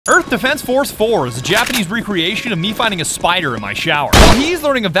Earth Defense Force 4 is a Japanese recreation of me finding a spider in my shower. While he's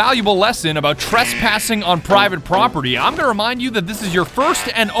learning a valuable lesson about trespassing on private property, I'm gonna remind you that this is your first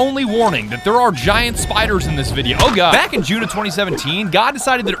and only warning that there are giant spiders in this video. Oh god. Back in June of 2017, God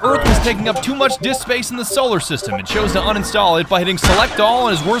decided that Earth was taking up too much disk space in the solar system and chose to uninstall it by hitting select all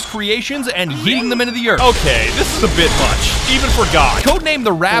on his worst creations and yeeting them into the earth. Okay, this is a bit much, even for God. Codenamed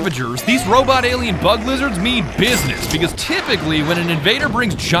the Ravagers, these robot alien bug lizards mean business, because typically when an invader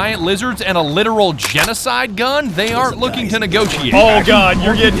brings giant lizards and a literal genocide gun, they aren't looking to negotiate. Oh god,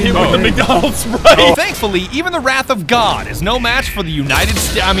 you're getting hit with the McDonald's spray. Thankfully, even the wrath of God is no match for the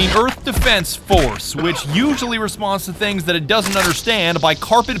Earth Defense Force, which usually responds to things that it doesn't understand by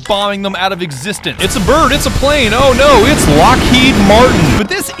carpet bombing them out of existence. It's a bird, it's a plane, oh no, it's Lockheed Martin. But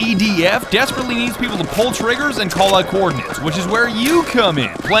this EDF desperately needs people to pull triggers and call out coordinates, which is where you come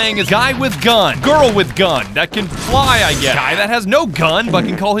in, playing as guy with gun, girl with gun, that can fly, I guess, guy that has no gun but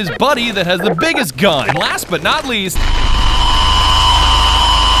can call his buddy that has the biggest gun. And last but not least,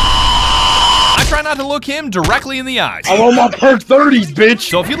 I try not to look him directly in the eyes. I want my perk 30s, bitch!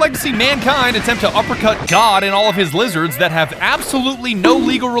 So if you'd like to see mankind attempt to uppercut God and all of his lizards that have absolutely no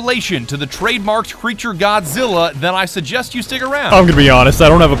legal relation to the trademarked creature Godzilla, then I suggest you stick around. I'm gonna be honest, I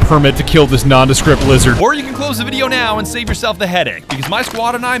don't have a permit to kill this nondescript lizard. Or you can close the video now and save yourself the headache, because my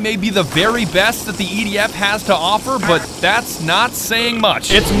squad and I may be the very best that the EDF has to offer, but that's not saying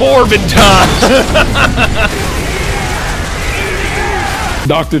much. It's morbid time!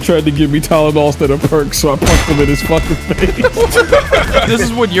 Doctor tried to give me Tylenol instead of perks, so I punched him in his fucking face. This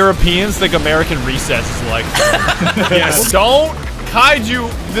is what Europeans think American recess is like. Yes. Don't kaiju.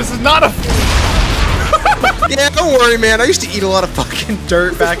 This is not a. Yeah, don't worry, man. I used to eat a lot of fucking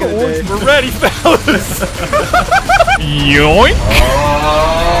dirt back in the day. We're ready, fellas. Yoink.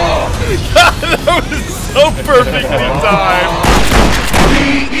 Oh. That was so perfectly timed.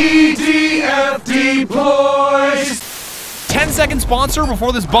 EDF deploys. 10-second sponsor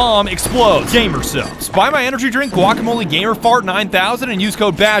before this bomb explodes. Gamer subs. Buy my energy drink Guacamole Gamer Fart 9000 and use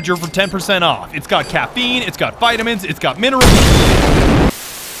code BADGER for 10% off. It's got caffeine, it's got vitamins, it's got minerals.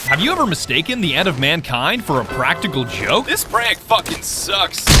 Have you ever mistaken the end of mankind for a practical joke? This prank fucking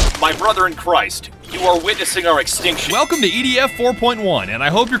sucks. My brother in Christ, you are witnessing our extinction. Welcome to EDF 4.1, and I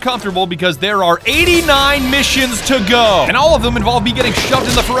hope you're comfortable because there are 89 missions to go. And all of them involve me getting shoved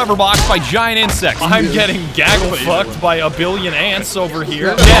in the forever box by giant insects. I'm getting gaggle fucked by a billion ants over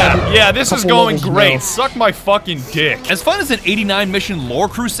here. Yeah, this is going great. Suck my fucking dick. As fun as an 89 mission lore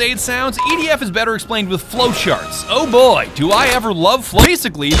crusade sounds, EDF is better explained with flowcharts. Oh boy, do I ever love flow.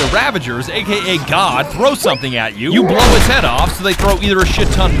 Basically, the Ravagers, aka God, throw something at you, you blow his head off, so they throw either a shit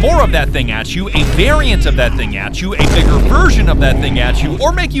ton more of that thing at you, a variant of that thing at you, a bigger version of that thing at you,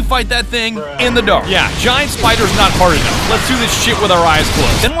 or make you fight that thing in the dark. Yeah, giant spider's not hard enough. Let's do this shit with our eyes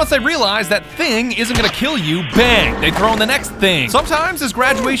closed. Then once they realize that thing isn't gonna kill you, bang, they throw in the next thing. Sometimes this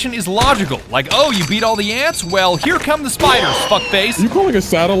graduation is logical, like, oh, you beat all the ants? Well, here come the spiders, fuckface. You calling a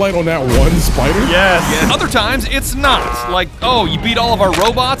satellite on that one spider? Yes. Other times, it's not. Like, oh, you beat all of our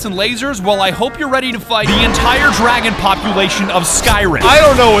robots and lasers? Well, I hope you're ready to fight the entire dragon population of Skyrim. I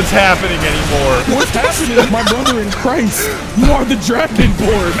don't know what's happening anymore. What's happening, my brother in Christ? You are the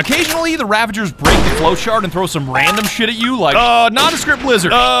Dragonborn. Occasionally, the Ravagers break the flowchart and throw some random shit at you, like, nondescript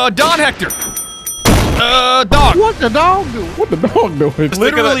lizard, Don Hector, dog. What the dog do? What the dog doing?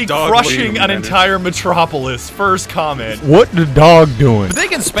 Literally crushing an entire metropolis. First comment. What the dog doing? But they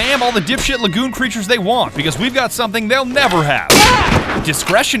can spam all the dipshit lagoon creatures they want, because we've got something they'll never have.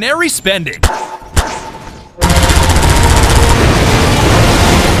 Discretionary spending.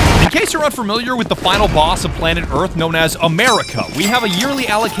 In case you're unfamiliar with the final boss of planet Earth known as America, we have a yearly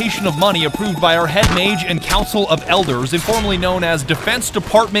allocation of money approved by our head mage and council of elders, informally known as Defense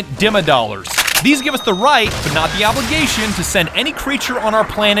Department Dimmadollars. These give us the right, but not the obligation, to send any creature on our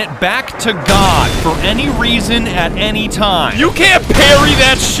planet back to God for any reason at any time. You can't parry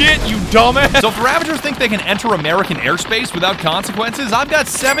that shit, you dumbass! So if the Ravagers think they can enter American airspace without consequences, I've got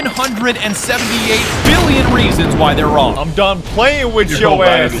 778 billion reasons why they're wrong. I'm done playing with your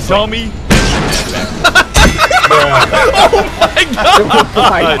ass, dummy. Oh my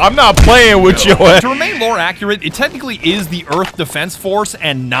god! I'm not playing with your ass. To remain lore accurate, it technically is the Earth Defense Force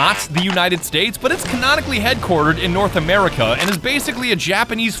and not the United States, but it's canonically headquartered in North America and is basically a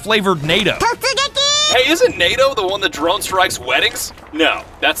Japanese-flavored NATO. Hey, isn't NATO the one that drone strikes weddings? No,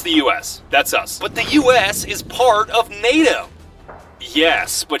 that's the US. That's us. But the US is part of NATO.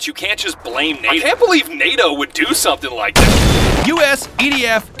 yes, but you can't just blame NATO. I can't believe NATO would do something like that. US,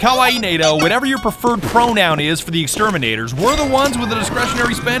 EDF, Kawaii NATO, whatever your preferred pronoun is for the exterminators, we're the ones with the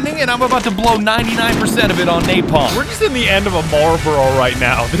discretionary spending, and I'm about to blow 99% of it on napalm. We're just in the end of a Marlboro right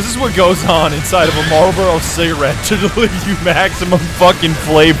now. This is what goes on inside of a Marlboro cigarette to deliver you maximum fucking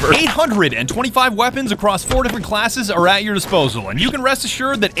flavor. 825 weapons across 4 different classes are at your disposal, and you can rest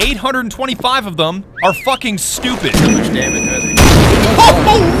assured that 825 of them are fucking stupid.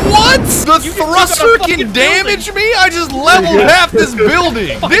 Oh, what? The thruster can damage me? I just leveled half this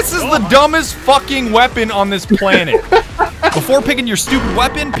building. This is the dumbest fucking weapon on this planet. Before picking your stupid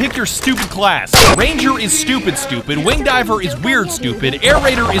weapon, pick your stupid class. Ranger is stupid stupid, Wing Diver is weird stupid, Air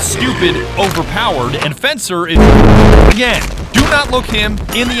Raider is stupid overpowered, and Fencer is... Again, do not look him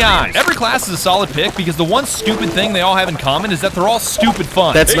in the eyes. Every class is a solid pick because the one stupid thing they all have in common is that they're all stupid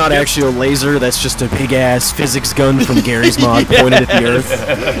fun. That's not actually a laser, that's just a big-ass physics gun from Gary's mod pointed at the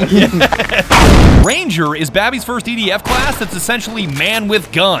Earth. Ranger is Babby's first EDF class that's essentially man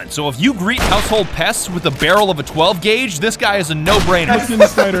with gun. So if you greet household pests with the barrel of a 12 gauge, this guy is a no-brainer. I've seen the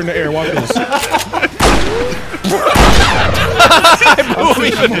Snyder in the air, watch this. I move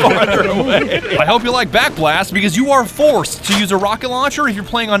even farther away. I hope you like Backblast because you are forced to use a rocket launcher if you're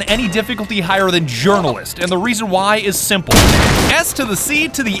playing on any difficulty higher than Journalist, and the reason why is simple. S to the C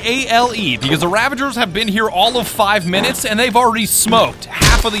to the ALE, because the Ravagers have been here all of 5 minutes and they've already smoked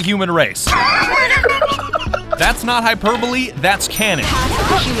half of the human race. That's not hyperbole, that's canon. Half of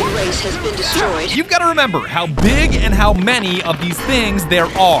the human race has been destroyed. You've got to remember how big and how many of these things there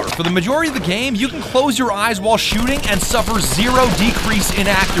are. For the majority of the game, you can close your eyes while shooting and suffer 0 decrease in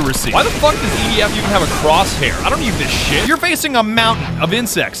accuracy. Why the fuck does EDF even have a crosshair? I don't need this shit. You're facing a mountain of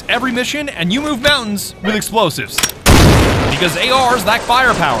insects every mission, and you move mountains with explosives. Because ARs lack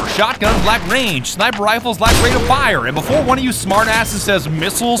firepower, shotguns lack range, sniper rifles lack rate of fire, and before one of you smartasses says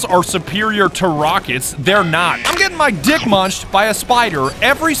missiles are superior to rockets, they're not. I'm getting my dick munched by a spider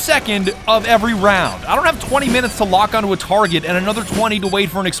every second of every round. I don't have 20 minutes to lock onto a target and another 20 to wait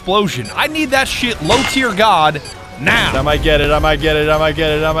for an explosion. I need that shit low-tier god now. I might get it, I might get it, I might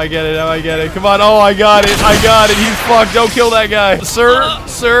get it, I might get it, I might get it. Come on, oh, I got it, he's fucked, don't kill that guy. Sir.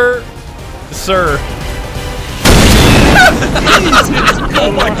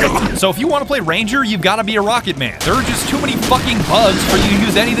 Oh my god. So if you want to play Ranger, you've got to be a rocket man. There are just too many fucking bugs for you to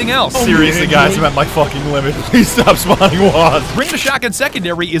use anything else. Seriously, guys, I'm at my fucking limit. Please stop spawning wasps. Bringing a shotgun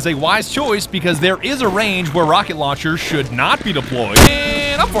secondary is a wise choice because there is a range where rocket launchers should not be deployed.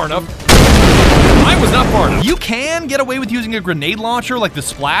 And I'm far enough. I was not far enough. You can get away with using a grenade launcher like the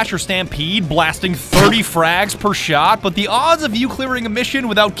Splash or Stampede, blasting 30 frags per shot, but the odds of you clearing a mission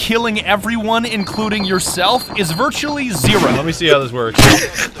without killing everyone, including yourself, is virtually 0. Let me see how this works.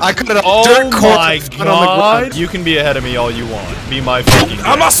 I could have. Oh my god! You can be ahead of me all you want. Be my fucking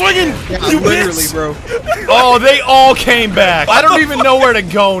guy. I'm not swinging! Yeah, You literally, bitch! bro. Oh, they all came back. I don't even know where to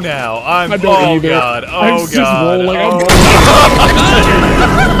go now. I don't oh either. god. I'm Oh just god. rolling.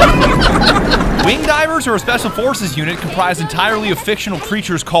 Wing Divers are a special forces unit comprised entirely of fictional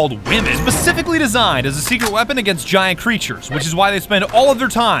creatures called women, specifically designed as a secret weapon against giant creatures, which is why they spend all of their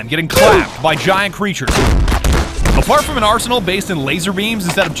time getting clapped by giant creatures. Apart from an arsenal based in laser beams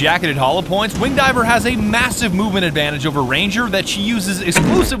instead of jacketed hollow points, Wing Diver has a massive movement advantage over Ranger that she uses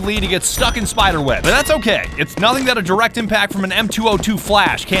exclusively to get stuck in spiderweb. But that's okay. It's nothing that a direct impact from an M202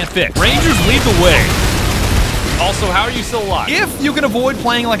 flash can't fix. Rangers lead the way. Also, how are you still alive? If you can avoid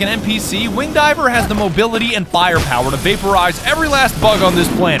playing like an NPC, Wing Diver has the mobility and firepower to vaporize every last bug on this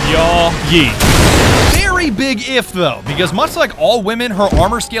planet. Y'all, yeet. Very big if, though, because much like all women, her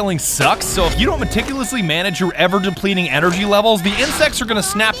armor scaling sucks, so if you don't meticulously manage your ever-depleting energy levels, the insects are gonna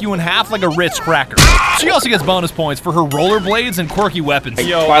snap you in half like a Ritz cracker. She also gets bonus points for her rollerblades and quirky weapons.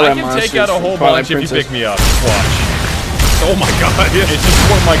 Yo, Twilight I can take Monsters, out a whole Twilight bunch if you Princess. pick me up. Just watch. Oh my god. It's just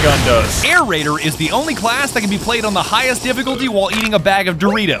what my gun does. Air Raider is the only class that can be played on the highest difficulty while eating a bag of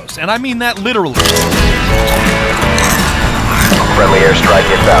Doritos, and I mean that literally. Friendly airstrike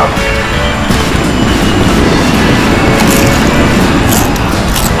inbound.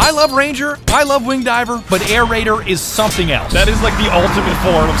 I love Ranger, I love Wing Diver, but Air Raider is something else. That is like the ultimate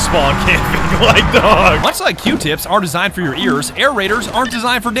form of spawn camping, like dog. Much like Q-tips aren't designed for your ears, Air Raiders aren't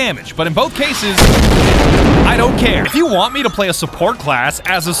designed for damage, but in both cases, I don't care. If you want me to play a support class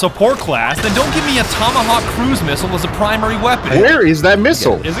as a support class, then don't give me a Tomahawk cruise missile as a primary weapon. Where is that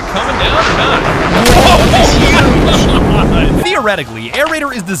missile? Is it coming down or not? Theoretically, Air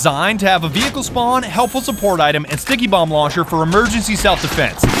Raider is designed to have a vehicle spawn, helpful support item, and sticky bomb launcher for emergency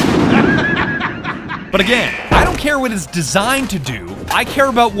self-defense. But again, I don't care what it's designed to do, I care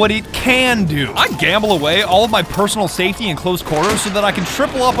about what it can do. I gamble away all of my personal safety in close quarters so that I can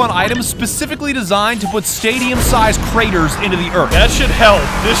triple up on items specifically designed to put stadium-sized craters into the earth. That should help.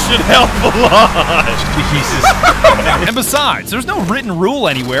 This should help a lot. Jesus. And besides, there's no written rule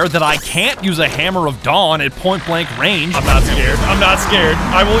anywhere that I can't use a Hammer of Dawn at point-blank range. I'm not scared. I'm not scared.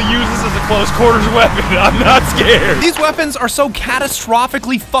 I will use this as a close quarters weapon. I'm not scared. These weapons are so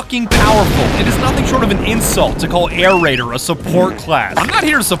catastrophically fucking powerful. It is nothing short of an insult to call Air Raider a support class. I'm not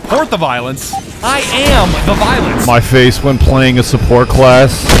here to support the violence. I am the violence. My face when playing a support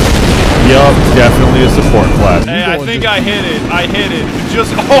class. Yup, definitely a support class. Hey, I think I hit it. I hit it.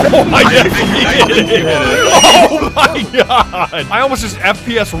 Just, oh, I definitely hit it. Oh my god. I almost just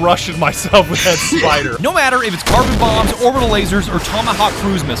FPS rushed myself with that spider. No matter if it's carbon bombs, orbital lasers, or Tomahawk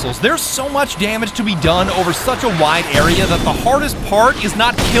cruise missiles, there's so much damage to be done over such a wide area that the hardest part is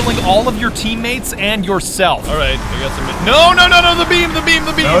not killing all of your teammates and yourself. All right, I got some. No, the beam.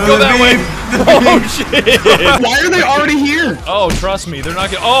 Go that way. Oh shit. Why are they already here? Oh, trust me, they're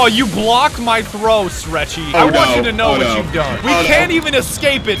not gonna. Oh, you blocked my throw, Stretchy. I want you to know what you've done. We can't even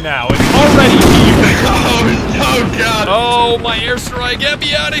escape it now. It's already here. Oh god. Oh, my airstrike. Get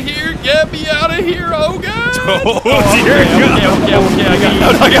me out of here. Get me out of here. Oh god. Oh dear god.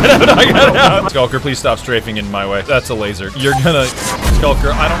 Okay, I got out. Skulker, please stop strafing in my way. That's a laser. You're gonna.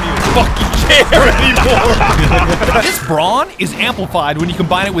 Skulker, I don't even fucking care anymore. This brawn is amplified when you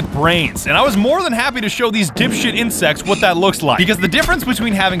combine it with brains, and I was more than happy to show these dipshit insects what that looks like, because the difference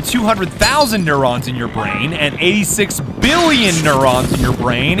between having 200,000 neurons in your brain and 86 billion neurons in your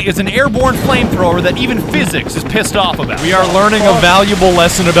brain is an airborne flamethrower that even physics is pissed off about. We are learning a valuable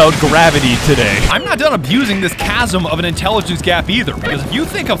lesson about gravity today. I'm not done abusing this chasm of an intelligence gap either, because if you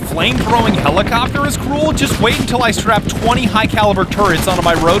think a flame-throwing helicopter is cruel, just wait until I strap 20 high-caliber turrets onto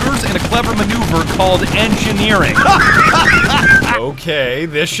my rotors in a clever maneuver called engineering. Okay,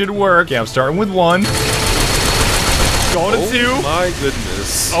 this should work. Okay, I'm starting with one. Going to two. My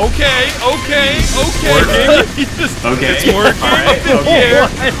goodness. Okay. Okay. It's working. Alright, Here.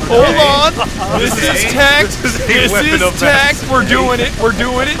 Hold on. This is tech. This is tech. We're doing it.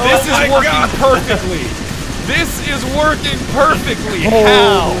 This is working perfectly. This is working perfectly.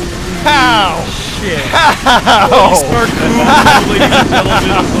 How? Shit.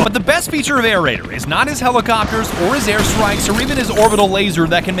 But the best feature of Air Raider is not his helicopters or his airstrikes or even his orbital laser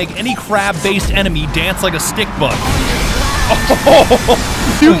that can make any crab-based enemy dance like a stick bug. Oh,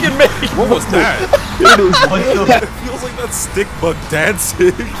 you can make. What was that? It feels like that stick bug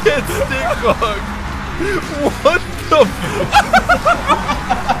dancing. Get stick bug. What the?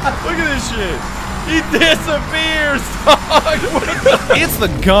 Look at this shit. He disappears, dog! It's the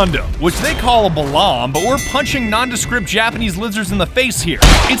Gundam, which they call a Balam, but we're punching nondescript Japanese lizards in the face here.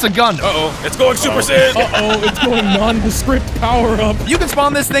 It's a Gundam. Uh-oh, it's going Super Saiyan! Uh-oh, it's going nondescript power up. You can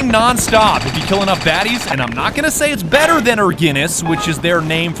spawn this thing non-stop if you kill enough baddies, and I'm not gonna say it's better than Erginus, which is their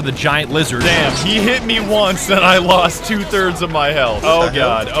name for the giant lizard. Damn, he hit me once and I lost 2/3 of my health. Oh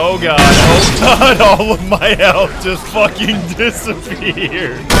god, oh god, oh god, all of my health just fucking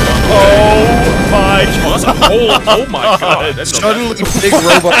disappeared. Oh my god. Oh my god. Suddenly, big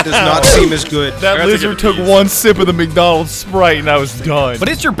robot does not seem as good. That lizard took one sip of the McDonald's Sprite and I was done. But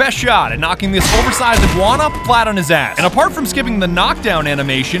it's your best shot at knocking this oversized iguana flat on his ass. And apart from skipping the knockdown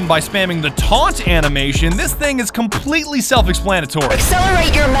animation by spamming the taunt animation, this thing is completely self-explanatory.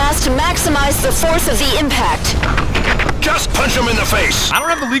 Accelerate your mass to maximize the force of the impact. Just punch him in the face. I don't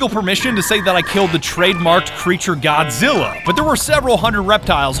have the legal permission to say that I killed the trademarked creature Godzilla, but there were several hundred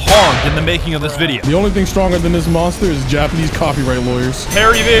reptiles harmed in the making of this video. The only thing stronger than this monster is Japanese copyright lawyers.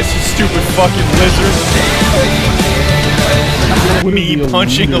 Parry this, you stupid fucking lizard. Me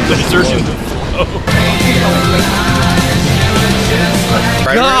punching a lizard in the flow.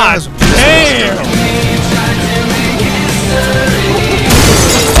 God damn!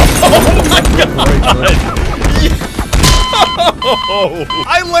 Oh my god! Oh,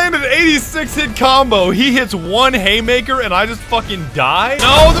 I landed an 86 hit combo. He hits one haymaker and I just fucking die?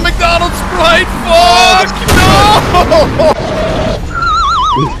 No, the McDonald's Sprite! Fuck! No!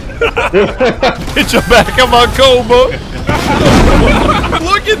 Bitch, I'm back on my Cobra.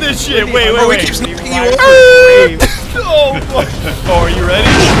 Look at this shit. Wait. Oh, are you ready?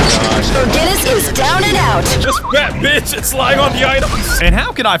 Guinness is down and out. Just fat bitch, it's lying on the items. And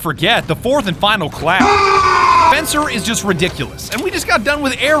how could I forget the fourth and final class? Spencer is just ridiculous. And we just got done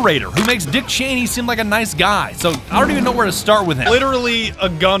with Air Raider, who makes Dick Cheney seem like a nice guy. So I don't even know where to start with him. Literally a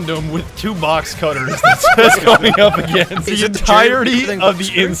Gundam with 2 box cutters that's going up against the entirety of the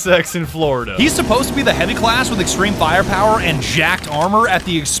insects in Florida. He's supposed to be the heavy class with extreme firepower and jacked armor at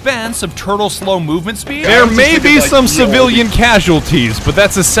the expense of turtle slow movement speed. There may be some civilian casualties, but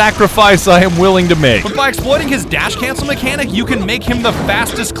that's a sacrifice I am willing to make. But by exploiting his dash cancel mechanic, you can make him the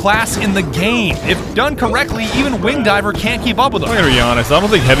fastest class in the game. If done correctly, even Wing Diver can't keep up with him. I'm gonna be honest, I don't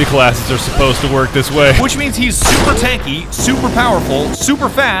think heavy classes are supposed to work this way. Which means he's super tanky, super powerful, super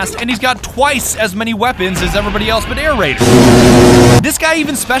fast, and he's got twice as many weapons as everybody else but Air Raider. This guy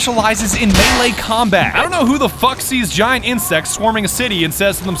even specializes in melee combat. I don't know who the fuck sees giant insects swarming a city and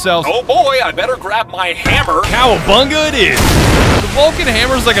says to themselves, "Oh boy, I better grab my hammer." Cowabunga it is! The Vulcan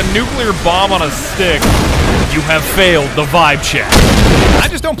hammer's like a nuclear bomb on a stick. You have failed the vibe check. I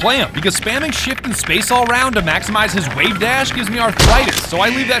just don't play him, because spamming shift and space all around to maximize his wave dash gives me arthritis, so I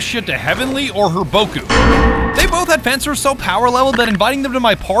leave that shit to Heavenly or Herboku. They both had fencers so power level that inviting them to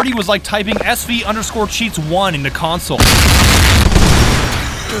my party was like typing SV_cheats1 into console.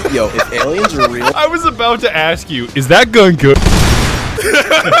 Yo, if aliens are real... I was about to ask you, is that gun good?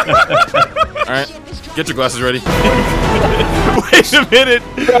 Alright, get your glasses ready. Wait a minute!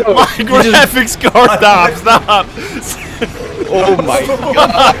 My graphics card, stop! Oh my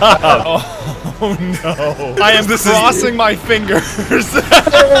god. Oh no. I am crossing my fingers.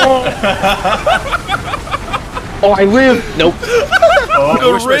 Oh, I live! Nope.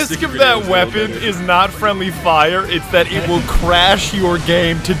 The risk of that weapon is not friendly fire, it's that it will crash your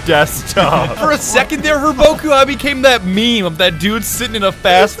game to desktop. For a second there, Herboku, I became that meme of that dude sitting in a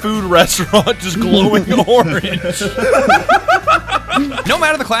fast food restaurant just glowing orange. No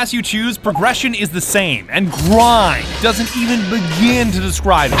matter the class you choose, progression is the same, and grind doesn't even begin to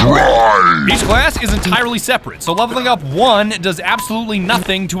describe it. Each class is entirely separate, so leveling up one does absolutely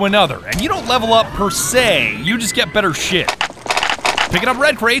nothing to another, and you don't level up per se, you just get better shit. Picking up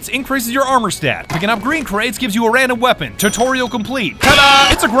red crates increases your armor stat. Picking up green crates gives you a random weapon. Tutorial complete.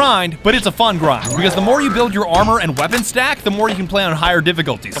 Ta-da! It's a grind, but it's a fun grind, because the more you build your armor and weapon stack, the more you can play on higher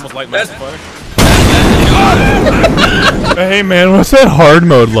difficulties. Almost like Mass Effect. Hey man, what's that hard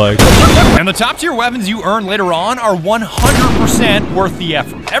mode like? And the top tier weapons you earn later on are 100% worth the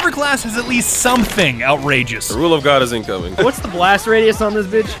effort. Every class has at least something outrageous. The rule of God is incoming. What's the blast radius on this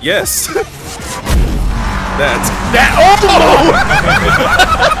bitch? Yes.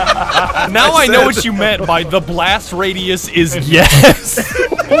 Now I know what you meant by the blast radius is yes.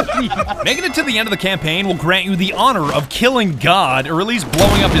 Making it to the end of the campaign will grant you the honor of killing God, or at least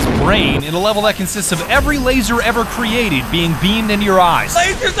blowing up his brain, in a level that consists of every laser ever created being beamed into your eyes.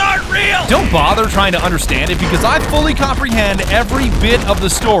 Lasers aren't real! Don't bother trying to understand it, because I fully comprehend every bit of the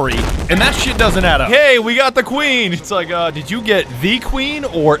story, and that shit doesn't add up. Hey, we got the queen! It's like, did you get the queen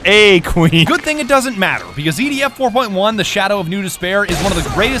or a queen? Good thing it doesn't matter, because EDF 4.1, The Shadow of New Despair, is one of the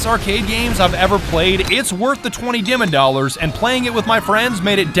greatest arcade games I've ever played. It's worth the 20 Diamond dollars, and playing it with my friends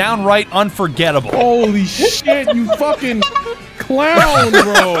made it downright unforgettable. Holy shit, you fucking clown,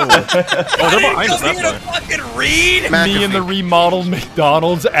 bro. Oh, they're behind us, that's fucking read? Me and the remodeled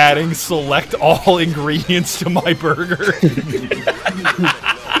McDonald's adding select all ingredients to my burger.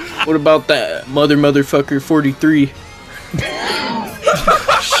 What about that motherfucker 43?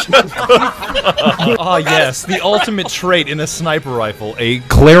 Ah, yes, the ultimate trait in a sniper rifle, a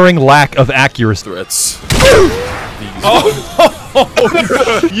glaring lack of accuracy. Threats.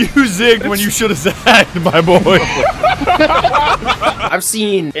 You zigged when you should have zagged, my boy. I've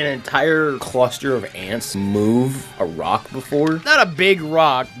seen an entire cluster of ants move a rock before. Not a big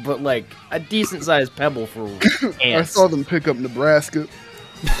rock, but like a decent sized pebble for ants. I saw them pick up Nebraska.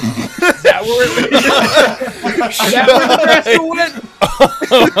 Is that where Nebraska went?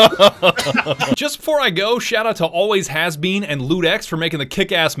 Just before I go, shout out to Always Has Been and LootX for making the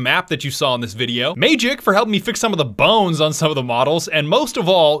kick-ass map that you saw in this video, Magic for helping me fix some of the bones on some of the models, and most of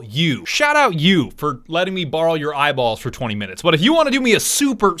all, you. Shout out you for letting me borrow your eyeballs for 20 minutes. But if you want to do me a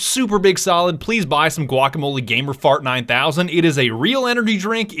super big solid, please buy some Guacamole Gamer Fart 9000. It is a real energy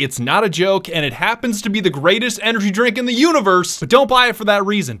drink, it's not a joke, and it happens to be the greatest energy drink in the universe. But don't buy it for that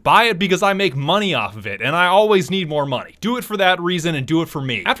reason. Buy it because I make money off of it, and I always need more money. Do it for that reason and do it for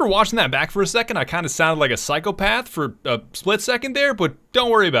me. After watching that back for a second, I kind of sounded like a psychopath for a split second there, but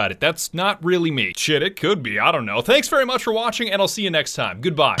don't worry about it. That's not really me. Shit, it could be. I don't know. Thanks very much for watching, and I'll see you next time.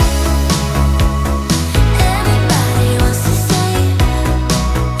 Goodbye.